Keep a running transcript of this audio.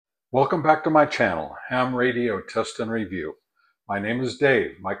Welcome back to my channel, Ham Radio Test and Review. My name is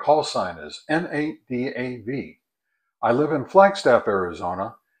Dave. My call sign is N8DAV. I live in Flagstaff,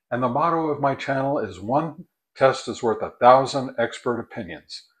 Arizona, and the motto of my channel is one test is worth 1,000 expert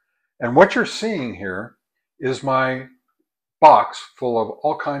opinions. And what you're seeing here is my box full of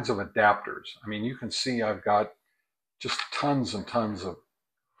all kinds of adapters. I mean, you can see I've got just tons and tons of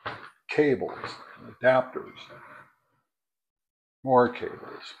cables, adapters, more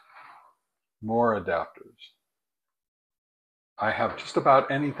cables, more adapters. I have just about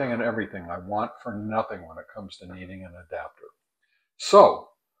anything and everything I want for nothing when it comes to needing an adapter. So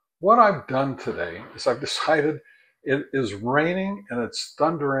what I've done today is I've decided it is raining and it's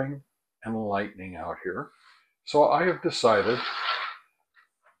thundering and lightning out here. So I have decided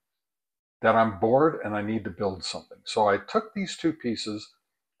that I'm bored and I need to build something. So I took these two pieces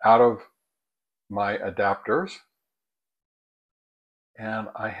out of my adapters and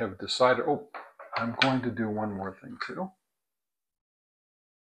I have decided, I'm going to do one more thing too.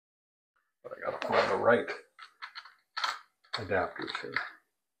 But I gotta find the right adapters here.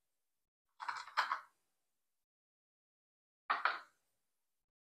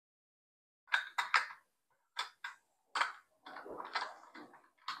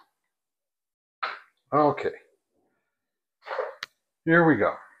 Okay, here we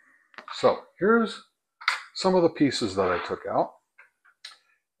go. So here's some of the pieces that I took out.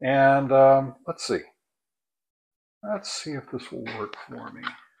 And let's see if this will work for me.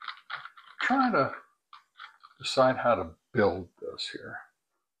 I'm trying to decide how to build this here.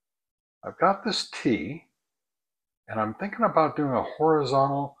 I've got this T, and I'm thinking about doing a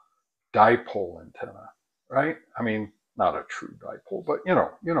horizontal dipole antenna, right? I mean, not a true dipole, but you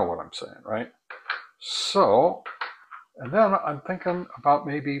know what I'm saying, right? So, and then I'm thinking about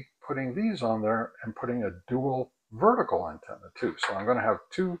maybe putting these on there and putting a dual vertical antenna too. So I'm going to have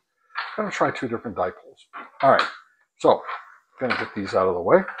I'm going to try two different dipoles. All right, so I'm going to get these out of the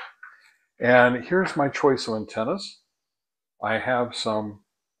way. And here's my choice of antennas. I have some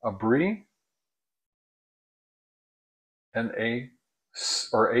Abbree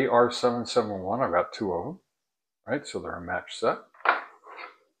AR-771. I've got two of them, right? So they're a match set.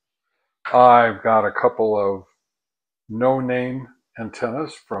 I've got a couple of no-name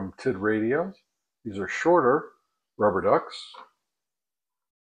antennas from TID radios. These are shorter rubber ducks.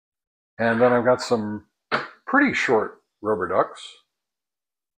 And then I've got some pretty short rubber ducks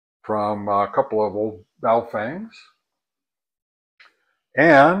from a couple of old Balfangs.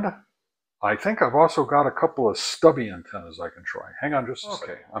 And I think I've also got a couple of stubby antennas I can try. Hang on just a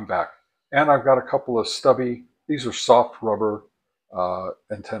second. I'm back. And I've got a couple of stubby, these are soft rubber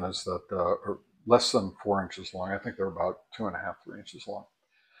antennas that are less than 4 inches long. I think they're about 2.5, 3 inches long.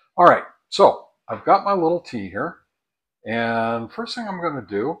 All right, so I've got my little T here. And first thing I'm going to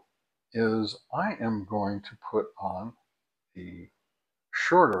do is I am going to put on the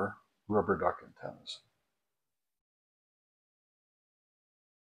shorter rubber duck antennas.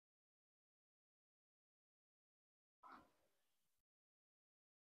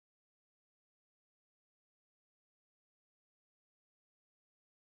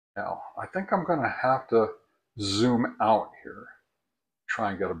 Now, I think I'm going to have to zoom out here, try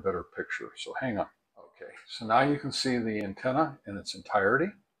and get a better picture. So hang on. Okay, so now you can see the antenna in its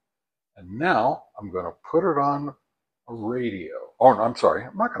entirety. And now I'm going to put it on a radio. Oh, no, I'm sorry.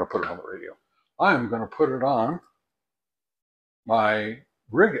 I'm not going to put it on the radio. I am going to put it on my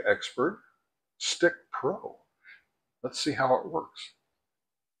RigExpert Stick Pro. Let's see how it works.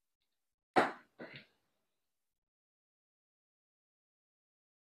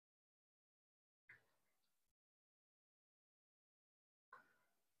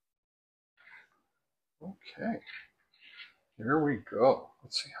 Okay, here we go.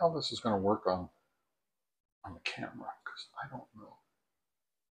 Let's see how this is going to work on the camera, because I don't know.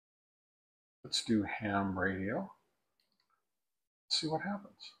 Let's do ham radio. Let's see what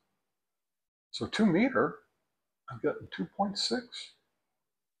happens. So 2 meter, I'm getting 2.6.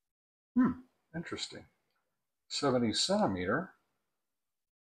 Interesting. 70 centimeter,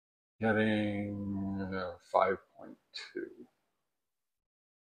 getting 5.2.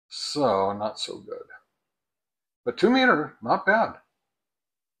 So not so good. But 2 meter, not bad.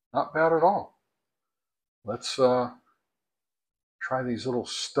 Not bad at all. Let's try these little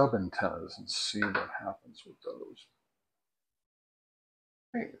stub antennas and see what happens with those.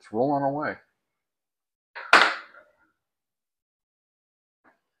 Hey, it's rolling away.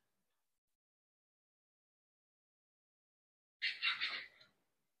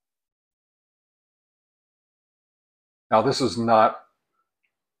 Now, this is not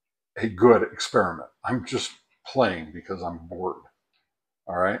a good experiment. I'm just playing because I'm bored.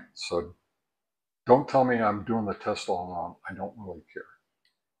 All right, so don't tell me I'm doing the test all wrong. I don't really care.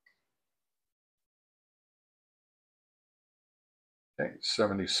 Okay,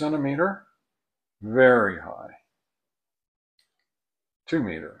 70 centimeter, very high. 2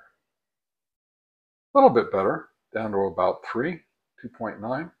 meter, a little bit better, down to about 3,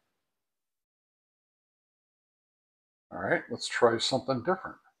 2.9. All right, let's try something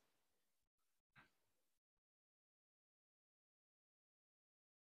different.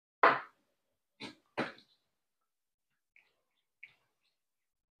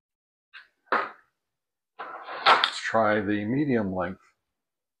 Let's try the medium length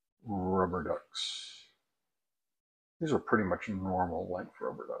rubber ducks. These are pretty much normal length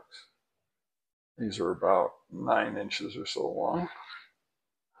rubber ducks. These are about 9 inches or so long.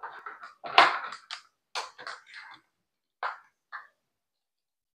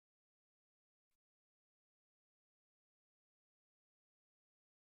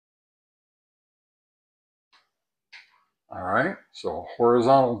 All right, so a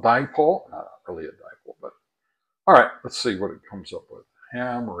horizontal dipole, not really a dipole, but all right, let's see what it comes up with.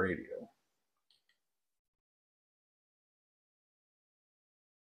 Ham radio.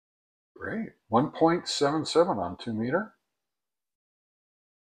 Great, 1.77 on 2 meter.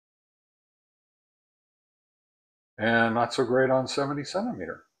 And not so great on 70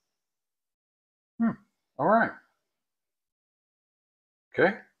 centimeter. All right.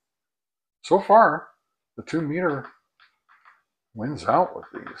 Okay. So far, the 2 meter wins out with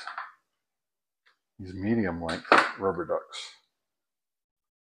these medium length rubber ducks.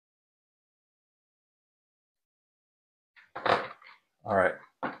 All right.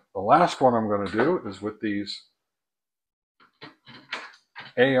 The last one I'm going to do is with these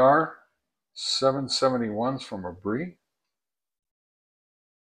AR-771s from Abbree.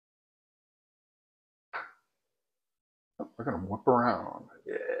 We're going to whip around.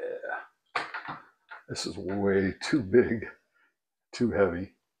 Yeah. This is way too big, too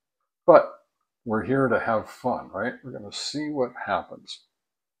heavy. But we're here to have fun, right? We're going to see what happens.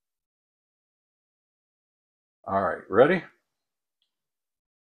 All right, ready?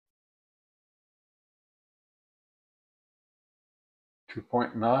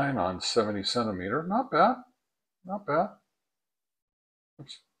 .9 on 70 centimeter. Not bad. Not bad.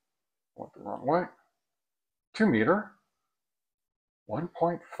 Oops. Went the wrong way. 2 meter.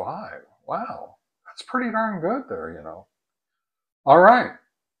 1.5. Wow. That's pretty darn good there, you know. All right.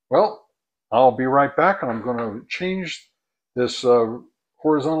 Well, I'll be right back, and I'm going to change this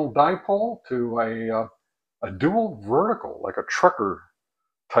horizontal dipole to a dual vertical, like a trucker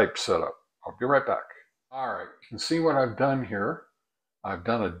type setup. I'll be right back. All right. You can see what I've done here. I've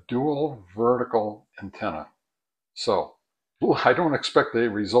done a dual vertical antenna. So I don't expect the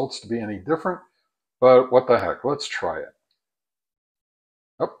results to be any different, but what the heck, let's try it.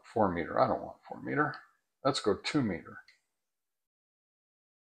 Oh, 4 meter, I don't want 4 meter. Let's go 2 meter.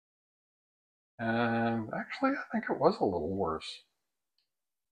 And actually, I think it was a little worse.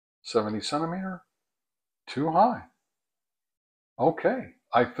 70 centimeter, too high. Okay,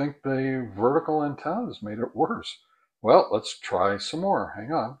 I think the vertical antennas made it worse. Well, let's try some more.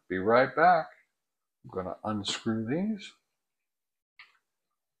 Hang on, be right back. I'm going to unscrew these.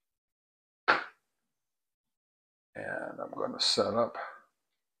 And I'm going to set up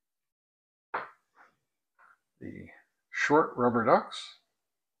the short rubber ducks.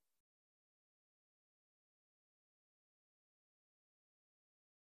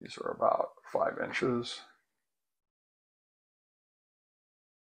 These are about 5 inches.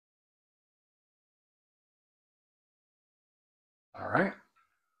 All right,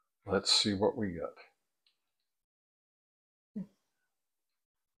 let's see what we get.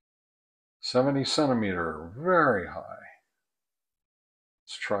 70 centimeter, very high.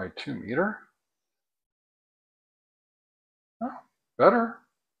 Let's try 2 meter. Oh, better,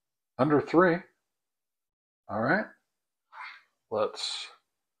 under 3. All right, let's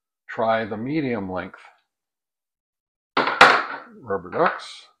try the medium length rubber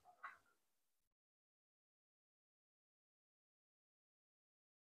ducks.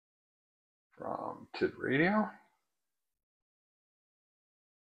 From TID Radio.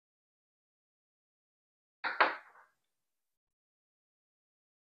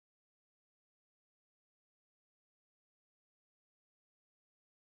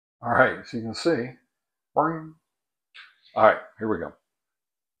 All right, as you can see, boing. All right, here we go.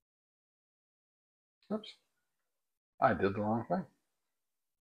 Oops, I did the wrong thing.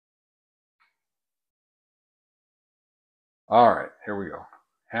 All right, here we go.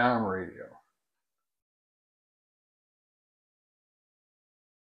 Ham radio.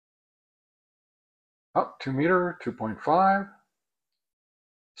 Oh, 2 meter, 2.5.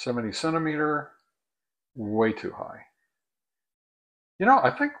 70 centimeter, way too high. You know,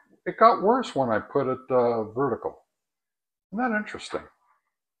 I think it got worse when I put it vertical. Isn't that interesting?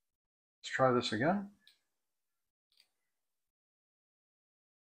 Let's try this again.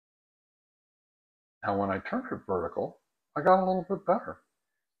 Now when I turned it vertical, I got a little bit better.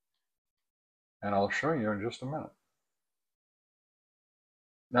 And I'll show you in just a minute.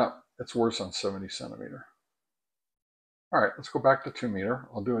 Now, it's worse on 70 centimeter. All right, let's go back to 2 meter.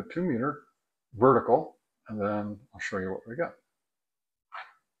 I'll do a 2 meter vertical, and then I'll show you what we got.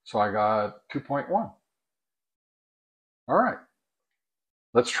 So I got 2.1. All right,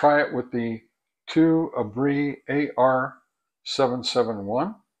 let's try it with the 2 Abbree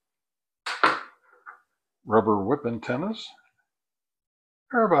AR-771 rubber whip antennas.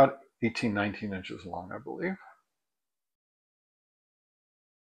 They're about 18, 19 inches long, I believe.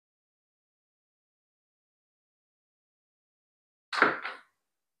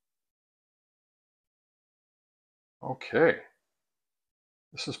 Okay,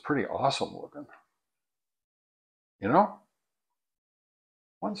 this is pretty awesome looking. You know,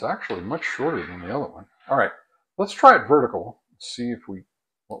 one's actually much shorter than the other one. All right, let's try it vertical and see if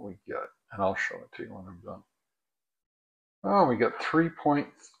what we get, and I'll show it to you when I'm done. Oh, we got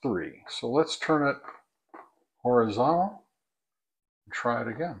 3.3. So let's turn it horizontal and try it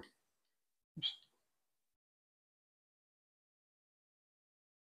again. Oops.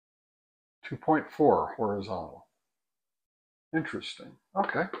 2.4 horizontal. Interesting.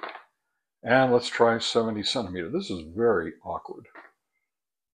 Okay. And let's try 70 centimeter. This is very awkward.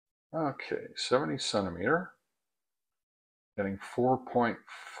 Okay, 70 centimeter. Getting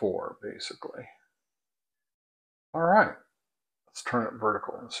 4.4 basically. All right. Let's turn it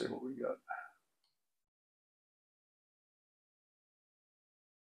vertical and see what we get.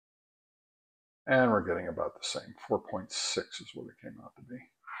 And we're getting about the same. 4.6 is what it came out to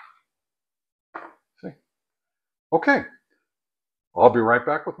be. See? Okay. I'll be right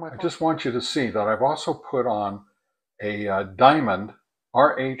back with I just want you to see that I've also put on a diamond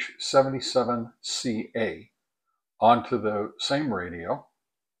RH-77CA onto the same radio.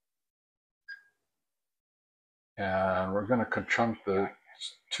 And we're going to conjunct the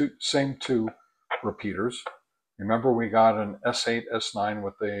same two repeaters. Remember, we got an S8, S9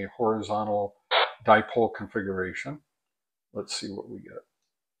 with a horizontal dipole configuration. Let's see what we get.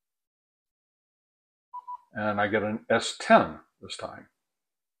 And I get an S10 this time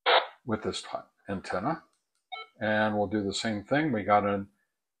with this antenna. And we'll do the same thing. We got an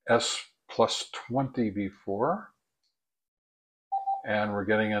S+20 before. And we're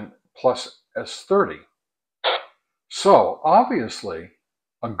getting an plus S30. So obviously,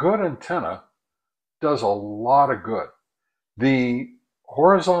 a good antenna does a lot of good. The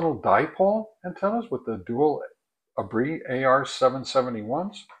horizontal dipole antennas with the dual Abbree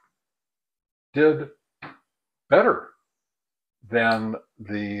AR-771s did better than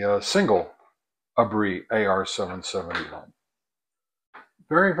the single Abbree AR-771.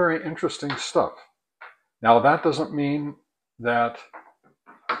 Very, very interesting stuff. Now that doesn't mean that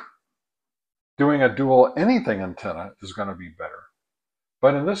doing a dual anything antenna is going to be better.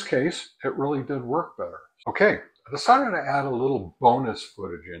 But in this case, it really did work better. Okay, I decided to add a little bonus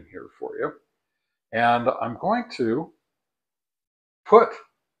footage in here for you. And I'm going to put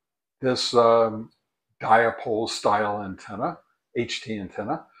this dipole style antenna, HT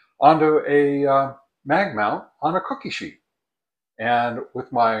antenna, onto a mag mount on a cookie sheet. And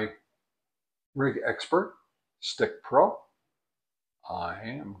with my RigExpert Stick Pro, I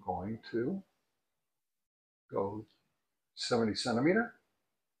am going to go 70 centimeter.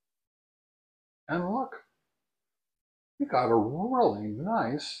 And look, we got a really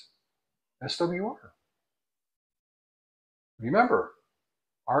nice SWR. Remember,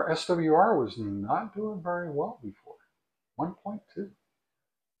 our SWR was not doing very well before. 1.2.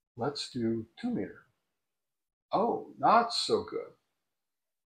 Let's do 2 meter. Oh, not so good.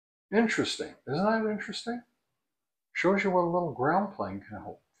 Interesting. Isn't that interesting? Shows you what a little ground plane can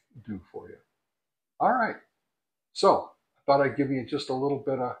help do for you. All right. So I thought I'd give you just a little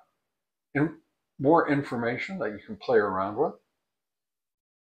bit of more information that you can play around with.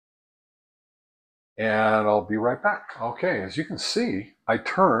 And I'll be right back. Okay, as you can see, I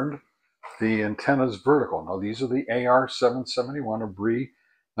turned the antennas vertical. Now these are the AR-771 Abbree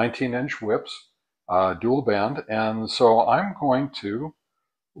 19-inch whips, dual band. And so I'm going to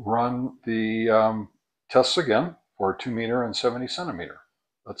run the tests again for 2 meter and 70 centimeter.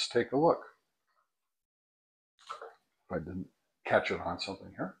 Let's take a look. If I didn't catch it on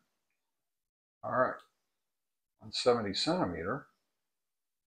something here. All right, on 70 centimeter,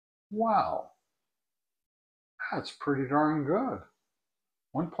 wow, that's pretty darn good.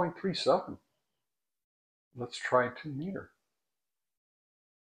 1.37. Let's try 2 meter.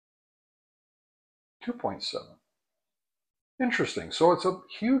 2.7. Interesting. So it's a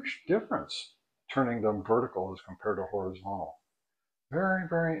huge difference turning them vertical as compared to horizontal. Very,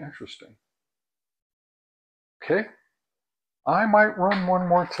 very interesting. Okay. I might run one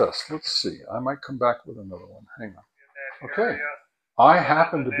more test. Let's see. I might come back with another one. Hang on. Okay. I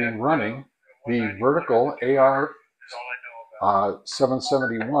happen to be running the vertical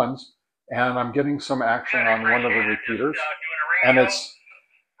AR-771s, and I'm getting some action on one of the repeaters,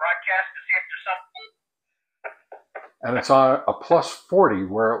 and it's on a plus 40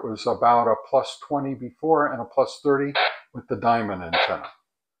 where it was about a plus 20 before and a plus 30 with the diamond antenna.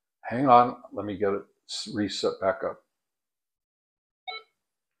 Hang on, let me get it reset back up.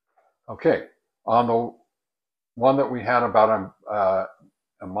 Okay, on the one that we had about a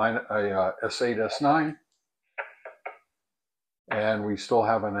S8, S9, and we still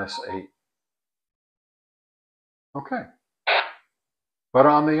have an S8. Okay, but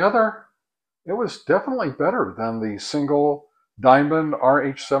on the other, it was definitely better than the single diamond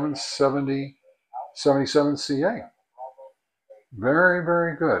RH-777CA. Very,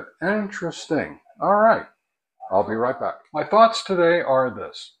 very good. Interesting. All right. I'll be right back. My thoughts today are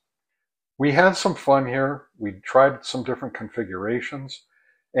this. We had some fun here. We tried some different configurations.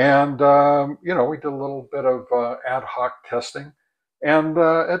 And, you know, we did a little bit of ad hoc testing. And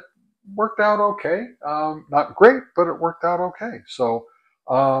it worked out okay. Not great, but it worked out okay. So,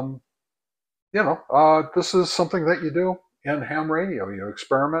 you know, this is something that you do in ham radio. You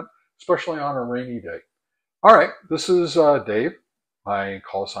experiment, especially on a rainy day. All right, this is Dave. My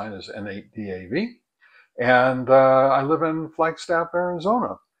call sign is N8DAV. And I live in Flagstaff,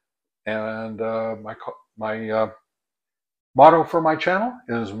 Arizona. And my motto for my channel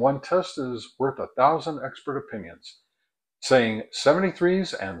is one test is worth 1,000 expert opinions. Saying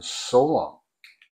 73s and so long.